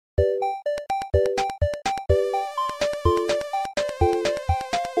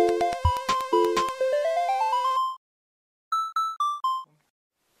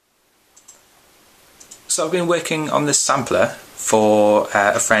So I've been working on this sampler for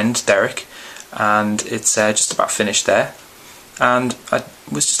a friend, Derek, and it's just about finished there. And I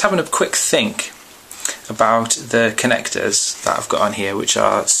was just having a quick think about the connectors that I've got on here, which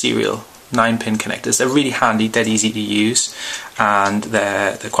are serial 9-pin connectors. They're really handy, dead easy to use, and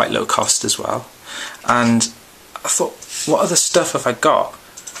they're quite low cost as well. And I thought, what other stuff have I got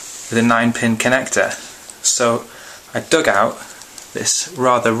with a 9-pin connector? So I dug out this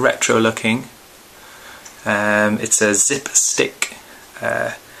rather retro looking, it's a zip stick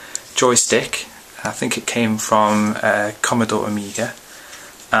joystick. I think it came from Commodore Amiga,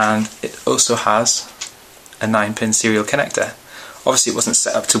 and it also has a 9-pin serial connector. Obviously it wasn't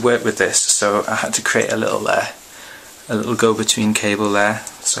set up to work with this, so I had to create a little go-between cable there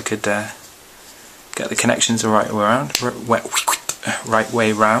so I could get the connections the right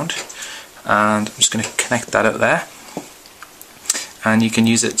way round. And I'm just going to connect that up there, and you can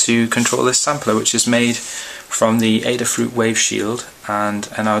use it to control this sampler, which is made from the Adafruit Waveshield and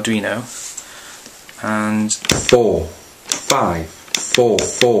an Arduino. And 4, 5, 4,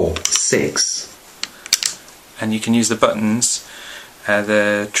 4, 6. And you can use the buttons,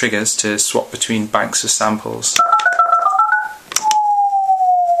 the triggers, to swap between banks of samples.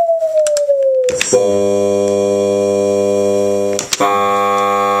 4,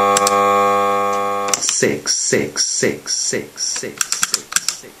 5, 6, 6, 6, 6, 6, 6, 6.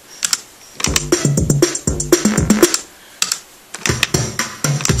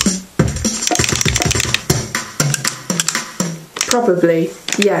 Probably,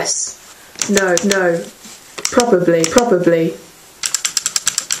 yes. No, no. Probably.